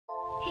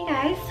Hey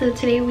guys, so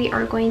today we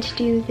are going to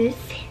do this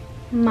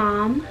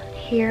mom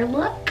hair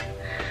look.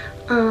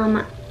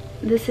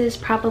 This is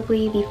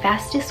probably the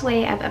fastest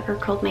way I've ever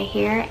curled my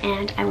hair,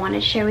 and I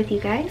wanted to share with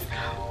you guys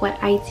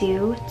what I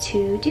do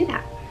to do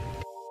that.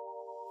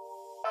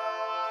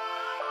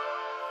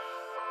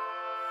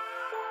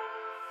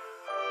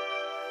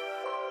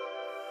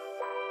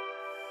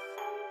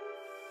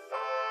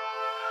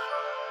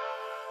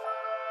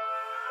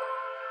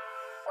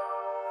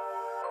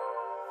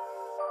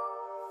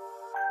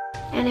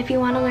 And if you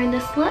want to learn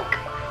this look,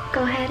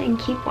 go ahead and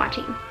keep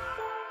watching.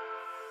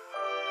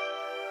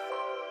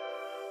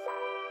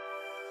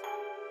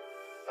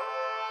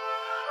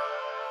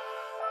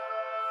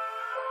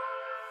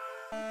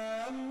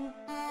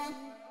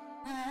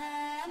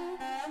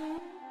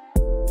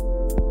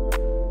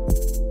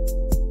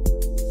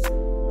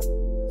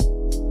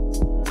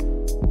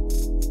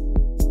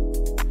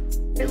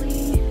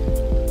 Really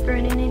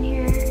burning in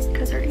here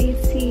because our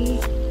AC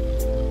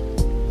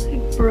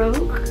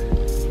broke.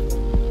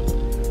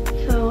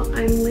 So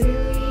I'm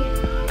literally,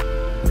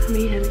 how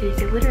many times did I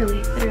say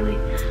literally,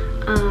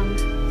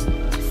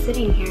 just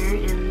sitting here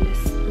and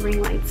this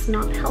ring light's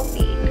not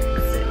helping.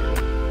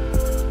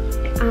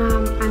 So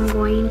I'm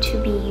going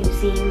to be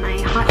using my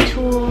Hot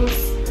Tools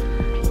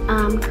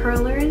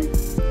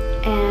curlers,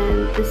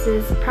 and this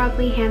is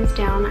probably hands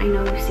down, I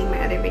know you've seen my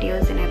other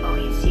videos and I've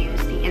always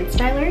used the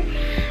InStyler,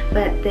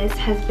 but this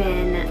has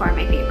been far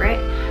my favorite.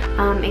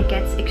 It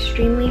gets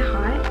extremely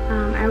hot.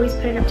 I always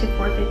put it up to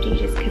 450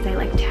 just because I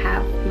like to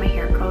have my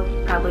hair curled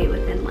probably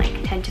within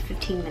like 10 to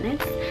 15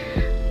 minutes.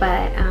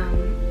 But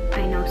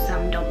I know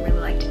some don't really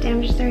like to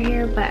damage their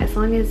hair, but as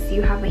long as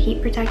you have a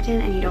heat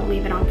protectant and you don't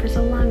leave it on for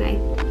so long,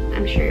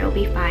 I'm sure you'll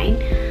be fine.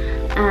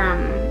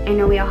 I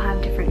know we all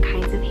have different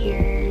kinds of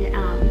hair,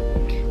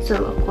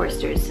 so of course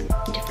there's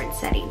different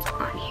settings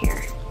on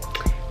here.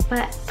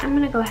 But I'm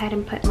gonna go ahead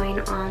and put mine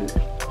on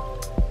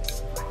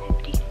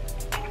 450.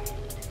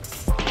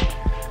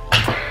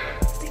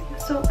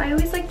 So I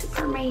always like to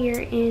part my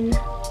hair in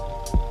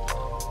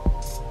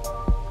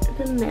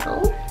the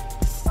middle,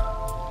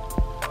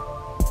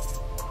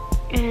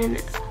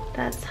 and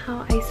that's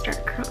how I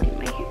start curling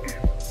my hair.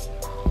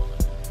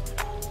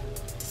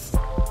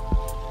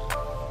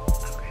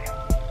 Okay.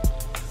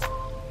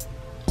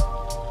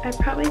 I'd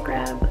probably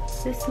grab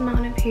this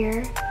amount of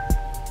hair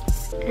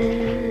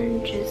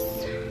and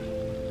just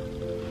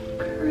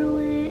curl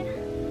it.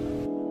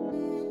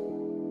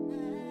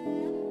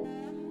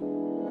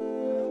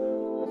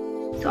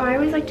 So I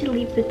always like to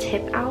leave the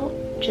tip out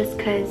just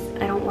because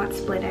I don't want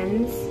split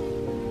ends.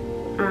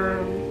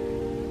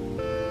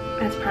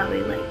 That's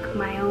probably like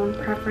my own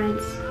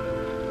preference,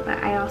 but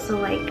I also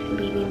like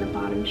leaving the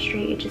bottom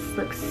straight. It just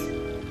looks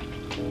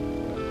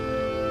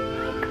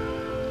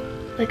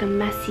like a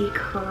messy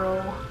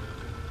curl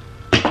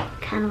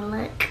kind of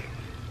look.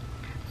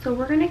 So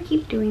we're gonna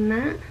keep doing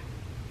that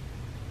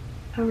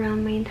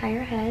around my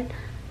entire head.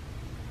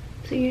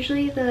 So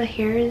usually the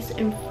hair is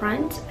in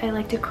front. I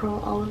like to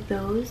curl all of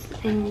those,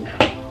 and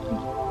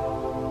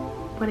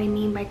what I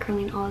mean by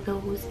curling all of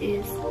those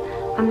is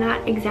I'm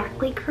not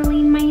exactly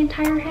curling my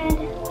entire head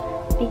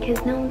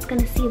because no one's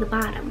gonna see the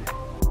bottom.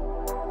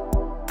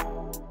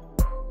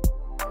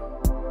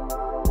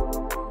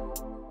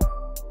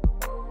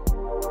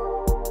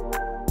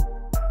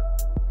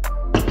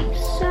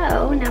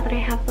 So now that I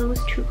have those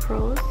two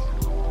curls,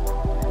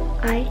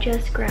 I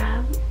just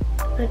grab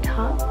the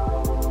top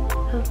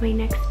of my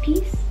next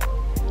piece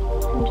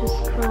and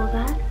just curl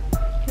that.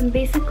 And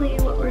basically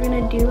what we're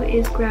gonna do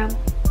is grab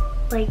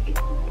like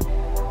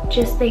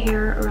just the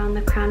hair around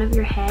the crown of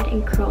your head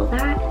and curl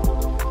that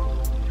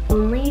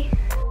only.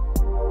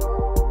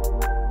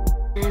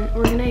 And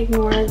we're gonna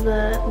ignore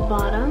the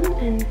bottom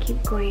and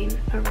keep going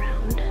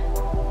around.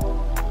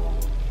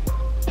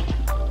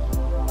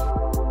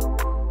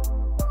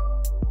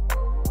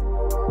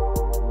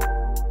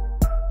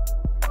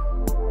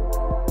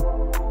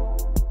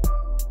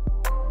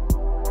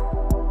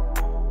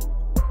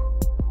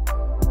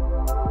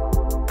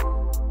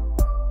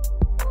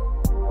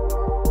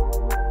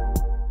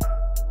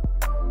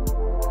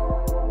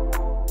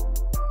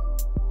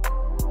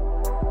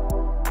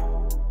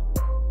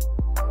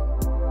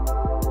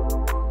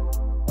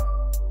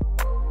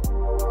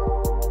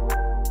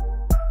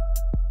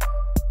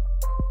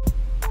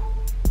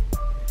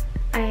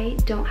 I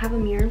don't have a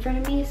mirror in front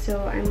of me,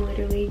 so I'm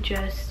literally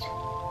just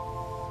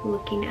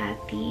looking at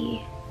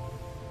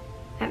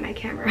my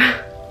camera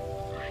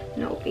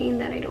and hoping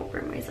that I don't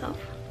burn myself.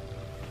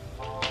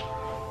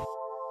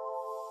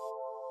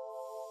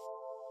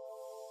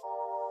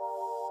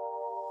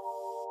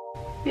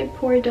 My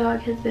poor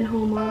dog has been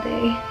home all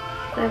day.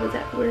 I was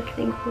at work,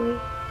 thankfully,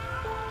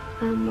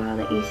 while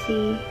the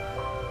AC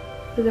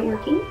wasn't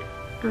working.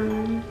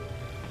 You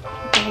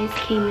guys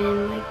came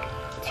in like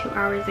 2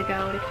 hours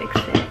ago to fix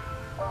it.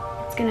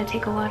 It's gonna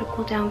take a while to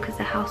cool down because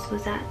the house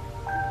was at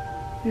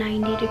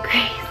 90 degrees.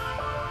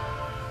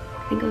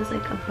 I think it was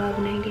like above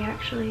 90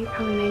 actually,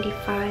 probably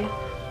 95.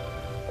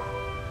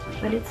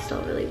 But it's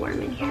still really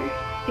warm in here.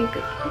 I think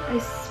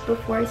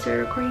before I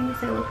started recording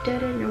this, I looked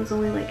at it and it was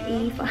only like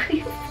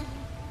 85.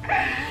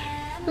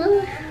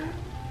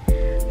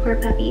 Poor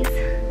puppies.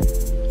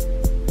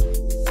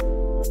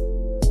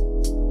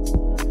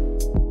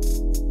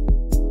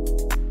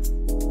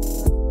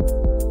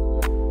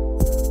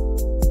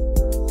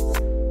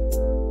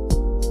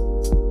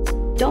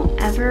 Don't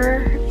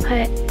ever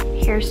put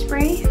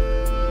hairspray.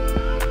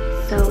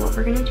 So what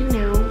we're gonna do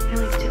now, I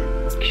like to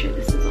make sure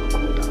this is all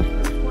cooled off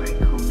before I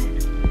comb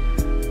it.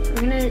 So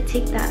we're gonna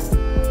take that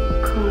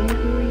comb that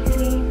we were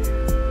using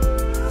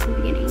at the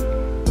beginning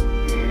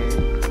and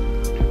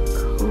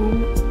comb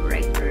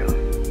right through.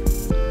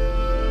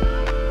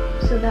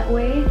 So that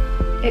way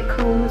it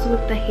combs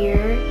with the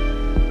hair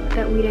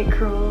that we didn't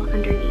curl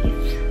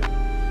underneath.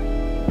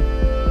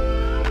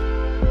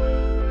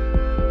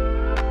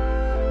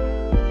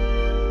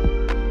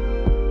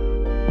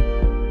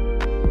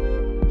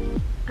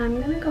 I'm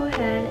gonna go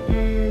ahead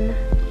and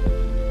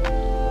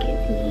give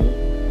me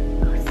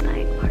a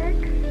side part.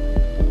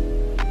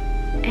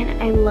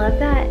 And I love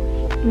that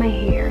my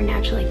hair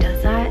naturally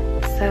does that,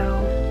 so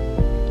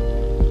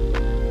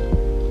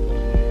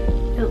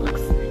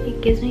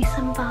it gives me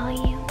some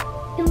volume.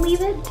 And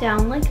leave it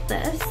down like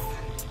this.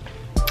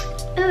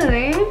 Or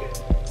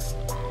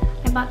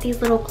I bought these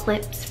little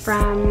clips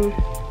from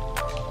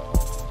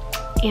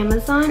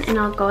Amazon, and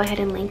I'll go ahead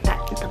and link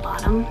that at the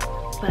bottom.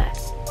 But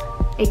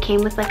it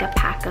came with like a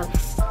pack of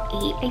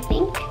 8, I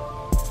think,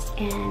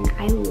 and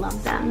I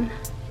love them.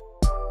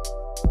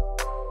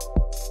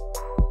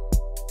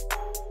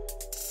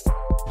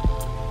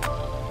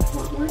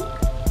 Want one?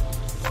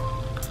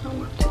 I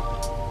want to.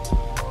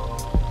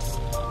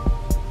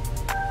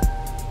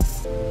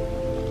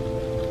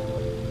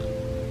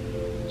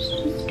 Let's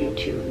just do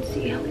 2 and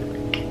see how we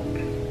like it.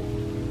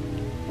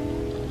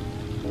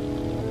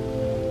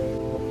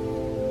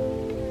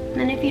 And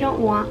then if you don't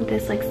want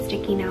this like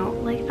sticking out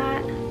like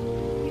that,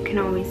 you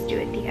can always do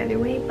it the other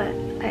way, but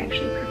I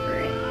actually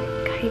prefer it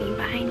hiding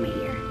behind my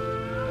ear.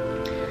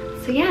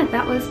 So yeah,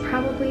 that was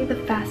probably the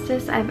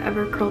fastest I've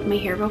ever curled my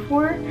hair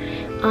before.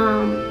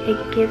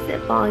 It gives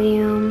it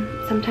volume.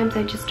 Sometimes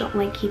I just don't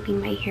like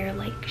keeping my hair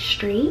like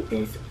straight.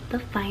 This is the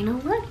final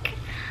look.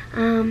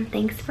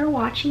 Thanks for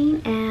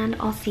watching, and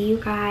I'll see you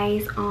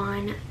guys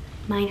on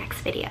my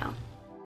next video.